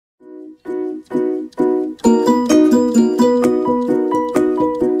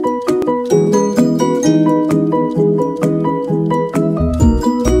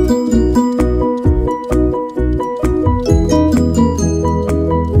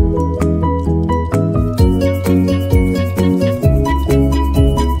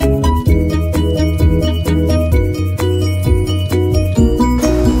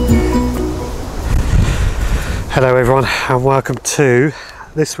everyone, and welcome to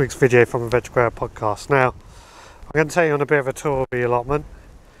this week's video from a Veg Grower Podcast. Now, I'm going to take you on a bit of a tour of the allotment,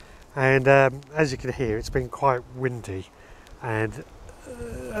 and as you can hear, it's been quite windy and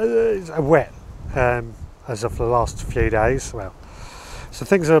wet as of the last few days. Well, so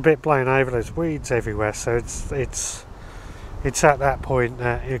things are a bit blown over. There's weeds everywhere, so it's at that point.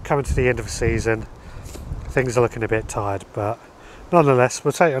 You're coming to the end of the season. Things are looking a bit tired, but nonetheless,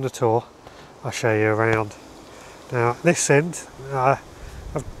 we'll take you on a tour. I'll show you around. Now this end, I've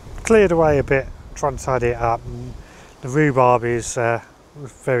cleared away a bit, trying to tidy it up. And the rhubarb is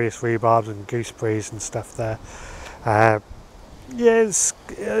various rhubarbs and gooseberries and stuff there. Yeah, it's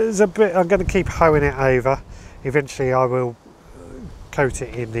a bit. I'm going to keep hoeing it over. Eventually, I will coat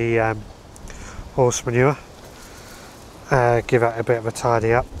it in the horse manure. Give it a bit of a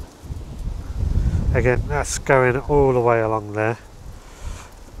tidy up. Again, that's going all the way along there.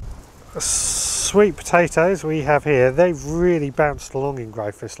 Sweet potatoes we have here, they've really bounced along in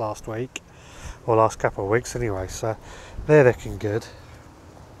growth this last week, or last couple of weeks anyway, so they're looking good.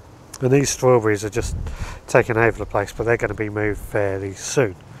 And these strawberries are just taking over the place, but they're going to be moved fairly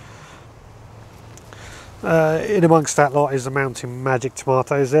soon. In amongst that lot is the Mountain Magic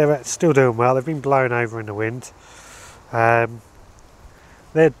tomatoes. They're still doing well. They've been blown over in the wind. I'd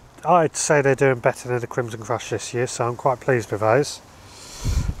say they're doing better than the Crimson Crush this year, so I'm quite pleased with those.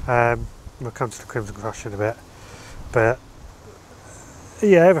 We'll come to the Crimson Crush in a bit, but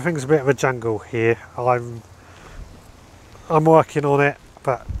yeah, everything's a bit of a jungle here. I'm working on it,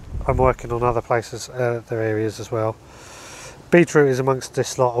 but I'm working on other places, other areas as well. Beetroot is amongst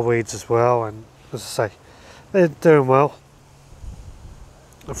this lot of weeds as well, and as I say, they're doing well.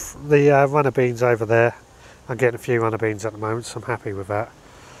 The runner beans over there, I'm getting a few runner beans at the moment, so I'm happy with that.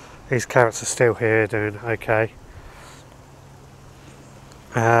 These carrots are still here, doing okay.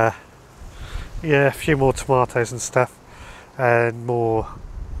 Yeah, a few more tomatoes and stuff, and more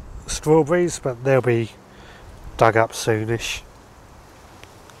strawberries, but they'll be dug up soonish.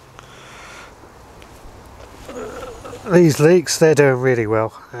 These leeks, they're doing really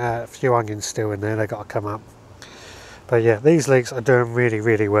well. A few onions still in there, they've got to come up. But yeah, these leeks are doing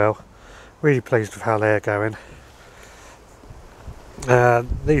really well. Really pleased with how they're going.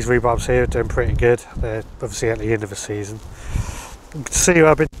 These rhubarbs here are doing pretty good. They're obviously at the end of the season. You can see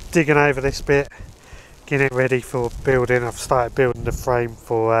I've been digging over this bit, getting it ready for building. I've started building the frame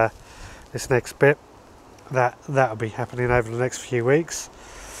for this next bit. That'll be happening over the next few weeks.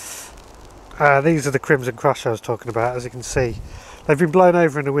 These are the Crimson Crush I was talking about. As you can see, they've been blown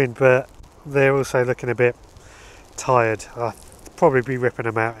over in the wind, but they're also looking a bit tired. I'll probably be ripping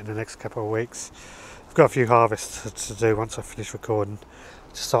them out in the next couple of weeks. I've got a few harvests to do once I finish recording.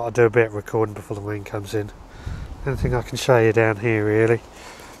 Just thought I'd do a bit of recording before the rain comes in. Anything I can show you down here really.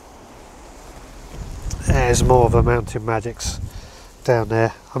 There's more of the Mountain Magics down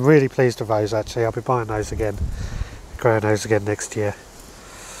there. I'm really pleased with those actually. I'll be buying those again, growing those again next year.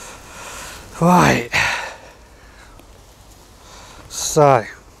 Right, so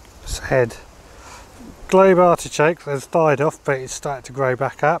let's head. Globe artichoke has died off, but it's started to grow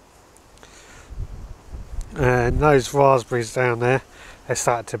back up. And those raspberries down there, they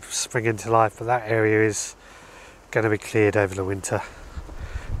started to spring into life, but that area is going to be cleared over the winter.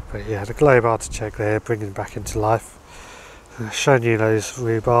 But yeah, the globe artichoke there bringing back into life. Showing you those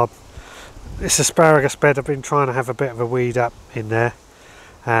rhubarb. This asparagus bed, I've been trying to have a bit of a weed up in there.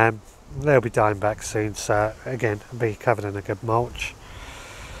 They'll be dying back soon, so again, I'll be covered in a good mulch.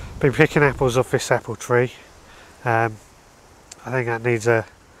 Been picking apples off this apple tree. I think that needs a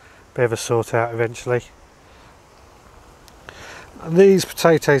bit of a sort out eventually. And these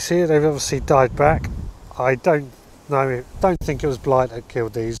potatoes here, they've obviously died back. I don't think it was blight that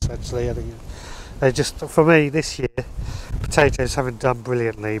killed these actually. I think they just, for me this year, potatoes haven't done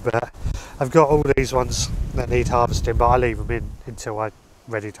brilliantly, but I've got all these ones that need harvesting, but I leave them in until I'm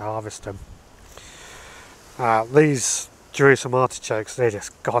ready to harvest them. These Jerusalem artichokes, they're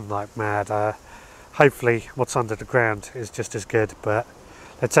just gone like mad. Hopefully what's under the ground is just as good, but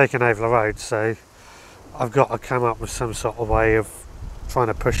they're taking over the road, so I've got to come up with some sort of way of trying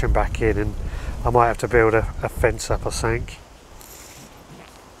to push them back in, and I might have to build a fence up or something.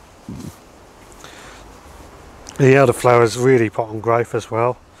 The elderflower's really put on growth as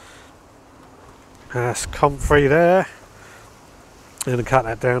well. That's comfrey there. I'm going to cut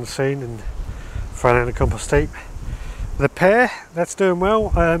that down soon and throw it in the compost heap. The pear, that's doing well.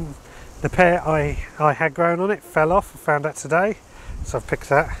 The pear I had grown on it fell off. I found that today, so I've picked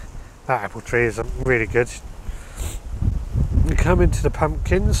that. That apple tree is really good. We come into the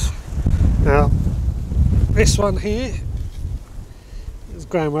pumpkins. Now, this one here is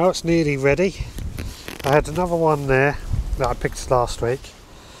growing well. It's nearly ready. I had another one there that I picked last week,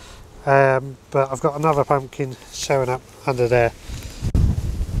 but I've got another pumpkin showing up under there.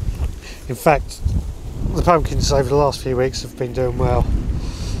 In fact, the pumpkins over the last few weeks have been doing well.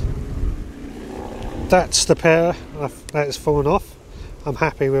 That's the pear that has fallen off. I'm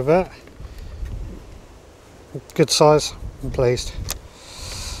happy with that. Good size, I'm pleased.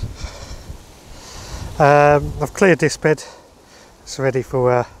 I've cleared this bed. It's ready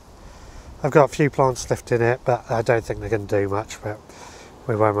for, I've got a few plants left in it, but I don't think they're going to do much, but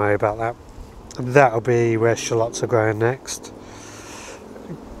we won't worry about that. And that'll be where shallots are growing next.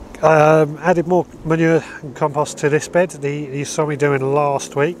 Added more manure and compost to this bed. You saw me doing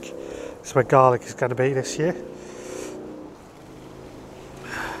last week. That's where garlic is going to be this year.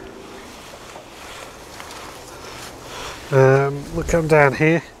 We'll come down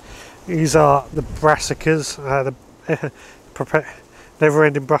here. These are the brassicas, the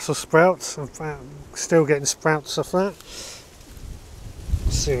never-ending Brussels sprouts. I'm still getting sprouts off that.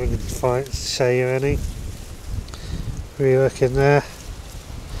 Let's see if I can show you any. Reworking there.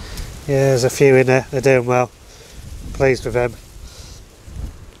 Yeah, there's a few in there. They're doing well. Pleased with them.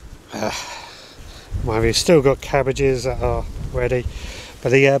 We've still got cabbages that are ready,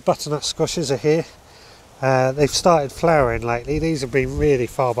 but the butternut squashes are here. They've started flowering lately. These have been really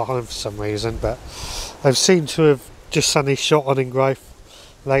far behind for some reason, but they've seemed to have just suddenly shot on in growth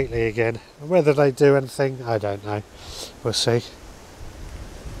lately again. Whether they do anything, I don't know. We'll see.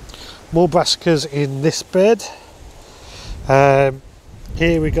 More brassicas in this bed.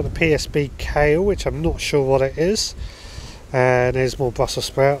 Here we've got the PSB kale, which I'm not sure what it is. And there's more Brussels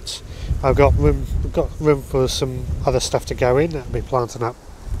sprouts. I've got room for some other stuff to go in. That'll be planting up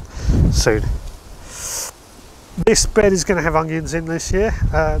soon. This bed is going to have onions in this year.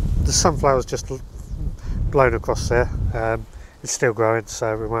 The sunflower's just blown across there. It's still growing,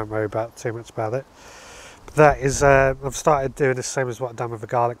 so we won't worry about too much about it. But that is, I've started doing the same as what I've done with the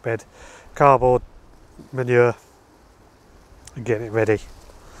garlic bed. Cardboard, manure, and getting it ready.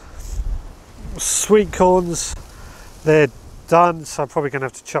 Sweet corns, they're done, so I'm probably going to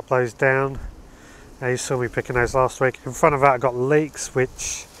have to chop those down. Now, you saw me picking those last week. In front of that I've got leeks,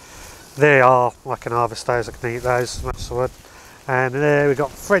 which they are, I can harvest those, I can eat those as much as I would. And there we've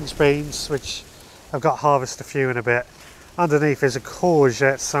got French beans, which I've got to harvest a few in a bit. Underneath there's a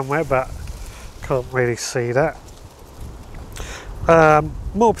courgette somewhere, but can't really see that.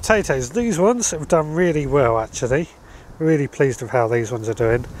 More potatoes. These ones have done really well, actually. Really pleased with how these ones are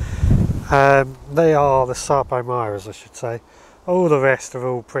doing. They are the Sarpomyras, I should say. All the rest have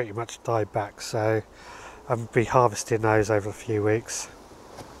all pretty much died back, so I'll be harvesting those over a few weeks.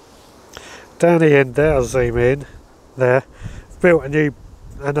 Down the end there, I'll zoom in there. Built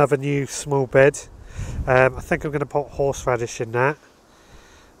another new small bed. I think I'm going to put horseradish in that.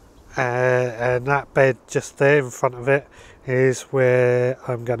 And that bed just there in front of it is where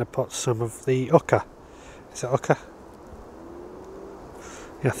I'm going to put some of the oca. Is it oca?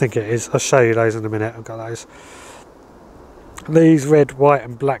 Yeah, I think it is. I'll show you those in a minute. I've got those. These red, white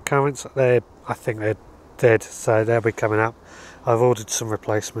and black currants, I think they're dead, so they'll be coming up. I've ordered some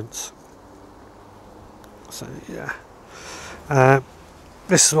replacements. So yeah.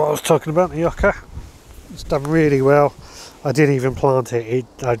 This is what I was talking about, the yucca. It's done really well. I didn't even plant it,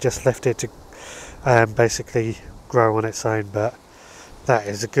 I just left it to basically grow on its own, but that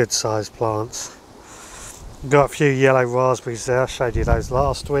is a good sized plant. Got a few yellow raspberries there, I showed you those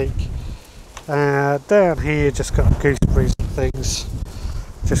last week. Down here just got gooseberries and things,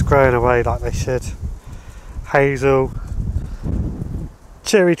 just growing away like they should. Hazel,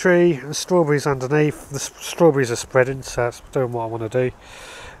 cherry tree and strawberries underneath. The strawberries are spreading, so that's doing what I want to do.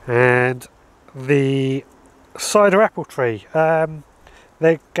 And the cider apple tree,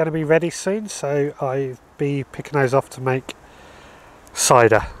 they're going to be ready soon, so I'll be picking those off to make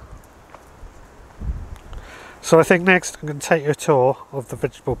cider. So I think next I'm going to take you a tour of the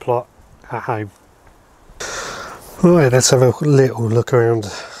vegetable plot at home. Right, let's have a little look around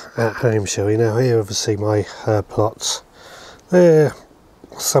at home, shall we? Now here obviously my herb plots.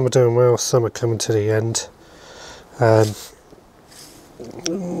 Some are doing well, some are coming to the end.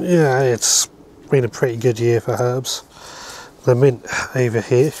 Yeah, it's been a pretty good year for herbs. The mint over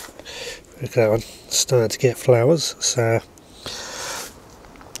here, look at that one, starting to get flowers, so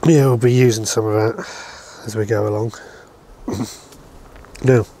yeah, we'll be using some of that as we go along.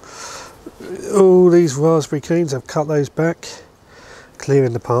 Now, all these raspberry canes, I've cut those back,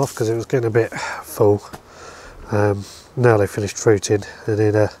 clearing the path because it was getting a bit full. Now they finished fruiting, and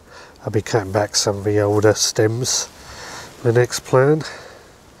then I'll be cutting back some of the older stems. The next plan.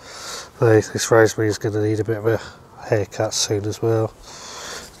 This rosemary is going to need a bit of a haircut soon as well.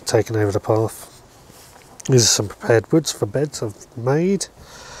 Taking over the path. These are some prepared woods for beds I've made.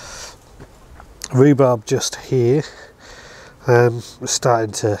 Rhubarb just here. It's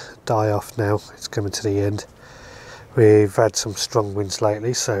starting to die off now, it's coming to the end. We've had some strong winds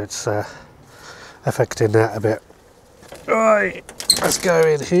lately, so it's affecting that a bit. Right, let's go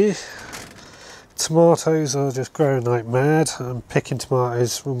in here. Tomatoes are just growing like mad. I'm picking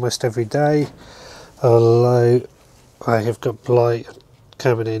tomatoes almost every day, although I have got blight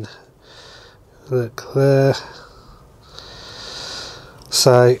coming in. Look there.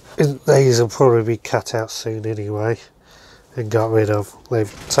 So these will probably be cut out soon anyway and got rid of.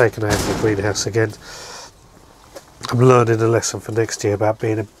 They've taken over the greenhouse again. I'm learning a lesson for next year about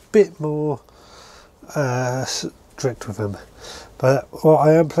being a bit more strict with them. But what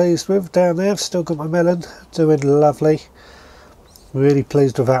I am pleased with down there, I've still got my melon doing lovely. Really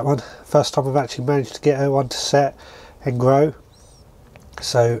pleased with that one. First time I've actually managed to get her one to set and grow.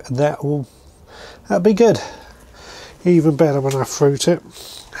 So that'll be good. Even better when I fruit it.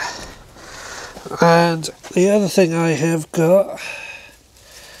 And the other thing I have got,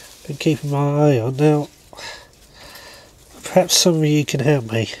 been keeping my eye on now, perhaps some of you can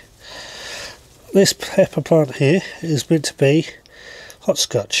help me. This pepper plant here is meant to be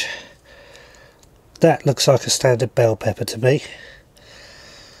hopscotch. That looks like a standard bell pepper to me.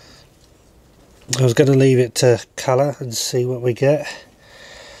 I was going to leave it to colour and see what we get,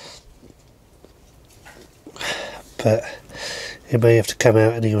 but it may have to come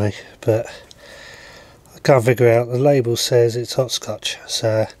out anyway. But I can't figure out, the label says it's hopscotch,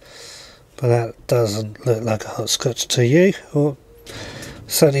 so, but that doesn't look like a hopscotch to you, or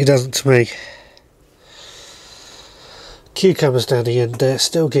certainly doesn't to me. Cucumbers down the end there,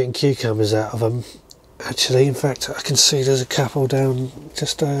 still getting cucumbers out of them. Actually, in fact, I can see there's a couple down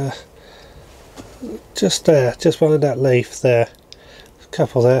just there, just behind that leaf there. A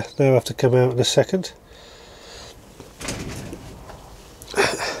couple there, they'll have to come out in a second.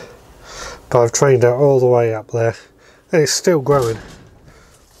 But I've trained out all the way up there, and it's still growing.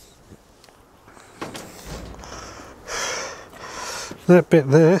 That bit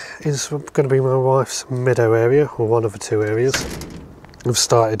there is going to be my wife's meadow area, or one of the two areas. I've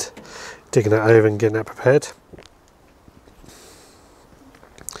started digging that over and getting that prepared.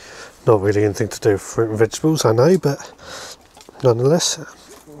 Not really anything to do with fruit and vegetables, I know, but nonetheless.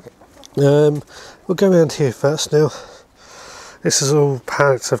 We'll go around here first now. This is all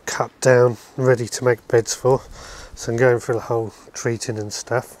pallets I've cut down, ready to make beds for. So I'm going through the whole treating and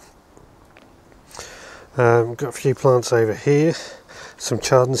stuff. Got a few plants over here. Some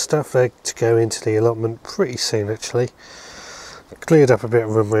chard and stuff, they're to go into the allotment pretty soon actually. Cleared up a bit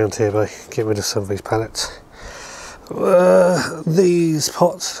of room around here by getting rid of some of these pallets. These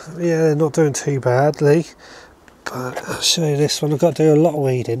pots, yeah, they're not doing too badly, but I'll show you this one. I've got to do a lot of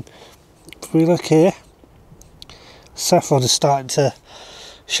weeding. If we look here, saffron is starting to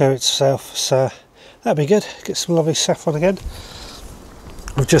show itself, so that'd be good. Get some lovely saffron again.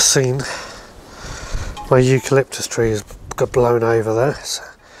 I've just seen my eucalyptus tree has got blown over there, so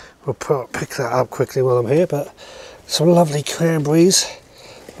we'll pick that up quickly while I'm here. But some lovely cranberries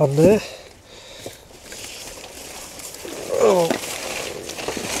on there. Oh,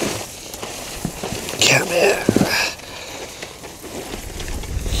 come here.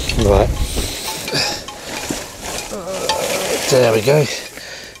 Right, there we go.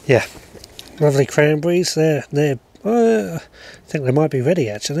 Yeah, lovely cranberries. They're I think they might be ready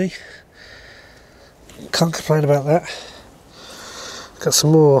actually. Can't complain about that. Got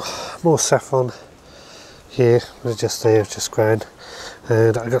some more saffron here. They're just there, just grown.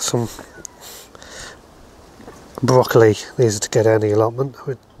 And I got some broccoli. These are to go down the allotment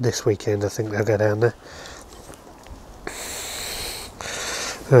this weekend. I think they'll go down there.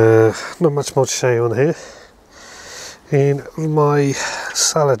 Not much more to show you on here. In my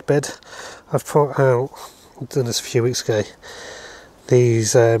salad bed, I've put out, I've done this a few weeks ago,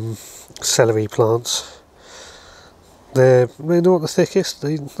 these celery plants. They're not the thickest,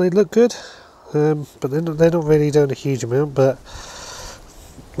 they look good, but they're not really doing a huge amount, but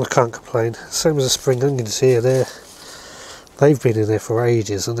I can't complain. Same as the spring onions here, they've been in there for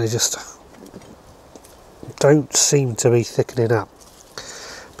ages and they just don't seem to be thickening up.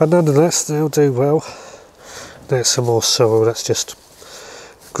 But nonetheless, they'll do well. There's some more sorrel that's just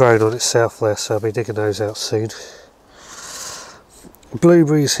grown on itself there, so I'll be digging those out soon.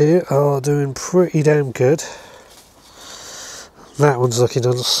 Blueberries here are doing pretty damn good. That one's looking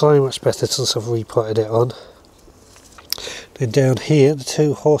on so much better since I've repotted it on. Then down here, the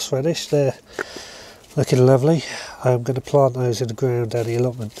two horseradish, they're looking lovely. I'm going to plant those in the ground down the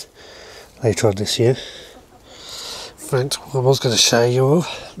allotment later on this year. In fact, I was going to show you all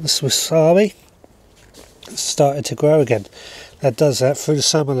this wasabi. started to grow again. That does that through the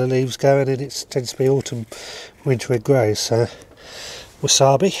summer, the leaves go, and then it tends to be autumn, winter it grows. So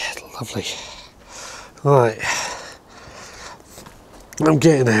wasabi, lovely. Right, I'm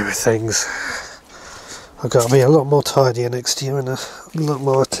getting there with things. I've got to be a lot more tidier next year and a lot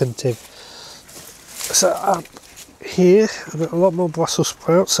more attentive. So up here I've got a lot more Brussels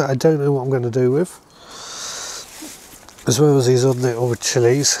sprouts that I don't know what I'm going to do with, as well as these odd little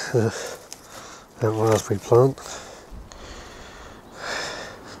chilies, that raspberry plant.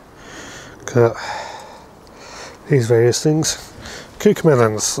 Got these various things.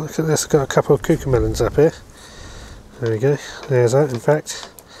 Cucamelons, look at this, I've got a couple of cucamelons up here. There we go, there's that. In fact,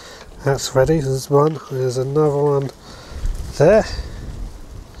 that's ready. There's one, there's another one there.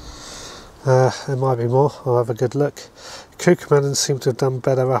 There might be more, I'll have a good look. Cucamelons seem to have done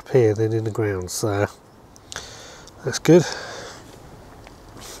better up here than in the ground, so that's good.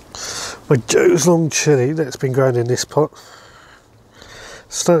 My Joe's long chilli that's been grown in this pot,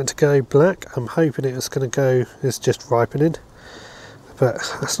 starting to go black. I'm hoping it's going to go, it's just ripening, but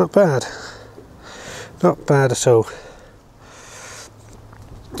that's not bad. Not bad at all.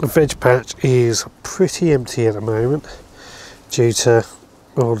 The veg patch is pretty empty at the moment due to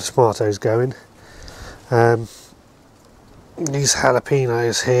all the tomatoes going. These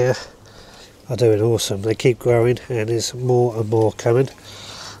jalapenos here are doing awesome. They keep growing and there's more and more coming,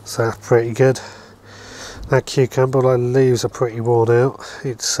 so that's pretty good. That cucumber, the leaves are pretty worn out.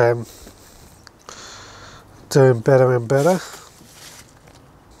 It's doing better and better,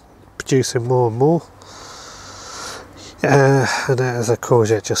 producing more and more. And there's a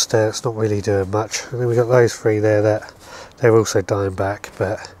courgette just there, it's not really doing much. And then we've got those three there that they're also dying back,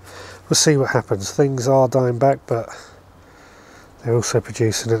 but we'll see what happens. Things are dying back, but they're also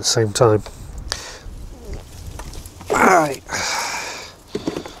producing at the same time. Alright,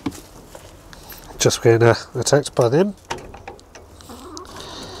 just getting attacked by them.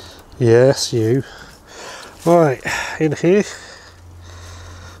 Yes, you. Right, in here,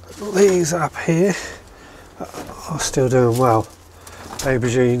 these up here are still doing well.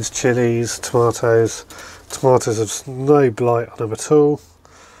 Aubergines, chilies, tomatoes. Tomatoes have no blight on them at all,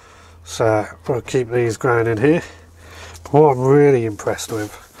 so we'll keep these growing in here. But what I'm really impressed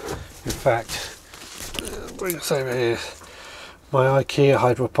with, in fact, bring this over here, my IKEA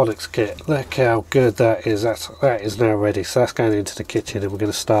hydroponics kit. Look how good that is. That is now ready, so that's going into the kitchen and we're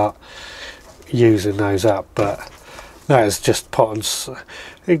going to start using those up. But that is just pottings,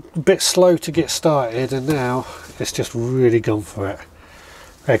 a bit slow to get started, and now it's just really gone for it.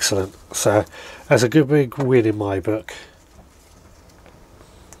 Excellent. So that's a good big win in my book.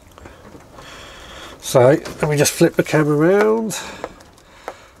 So let me just flip the camera around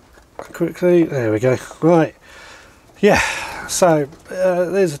quickly. There we go. Right, yeah, so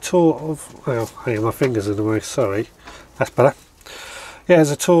there's a tour of, well, hang on, my fingers in the way, sorry, that's better. Yeah,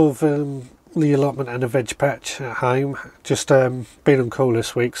 there's a tour of the allotment and the veg patch at home. Just been on call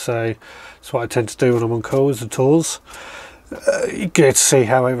this week, so that's what I tend to do when I'm on call, is the tours. You get to see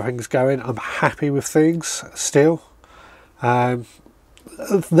how everything's going. I'm happy with things still.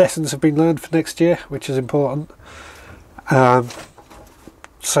 Lessons have been learned for next year, which is important.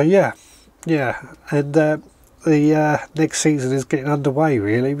 So yeah, and the next season is getting underway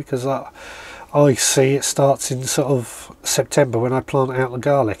really, because I see it starts in sort of September when I plant out the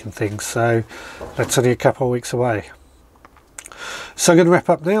garlic and things, so that's only a couple of weeks away. So I'm going to wrap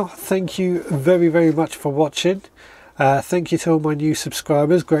up now. Thank you very, very much for watching. Thank you to all my new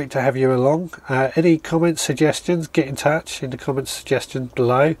subscribers, great to have you along. Any comments, suggestions, get in touch in the comments, suggestions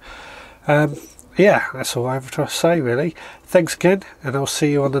below. Yeah, that's all I have to say really. Thanks again, and I'll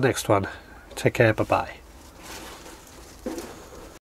see you on the next one. Take care, bye bye.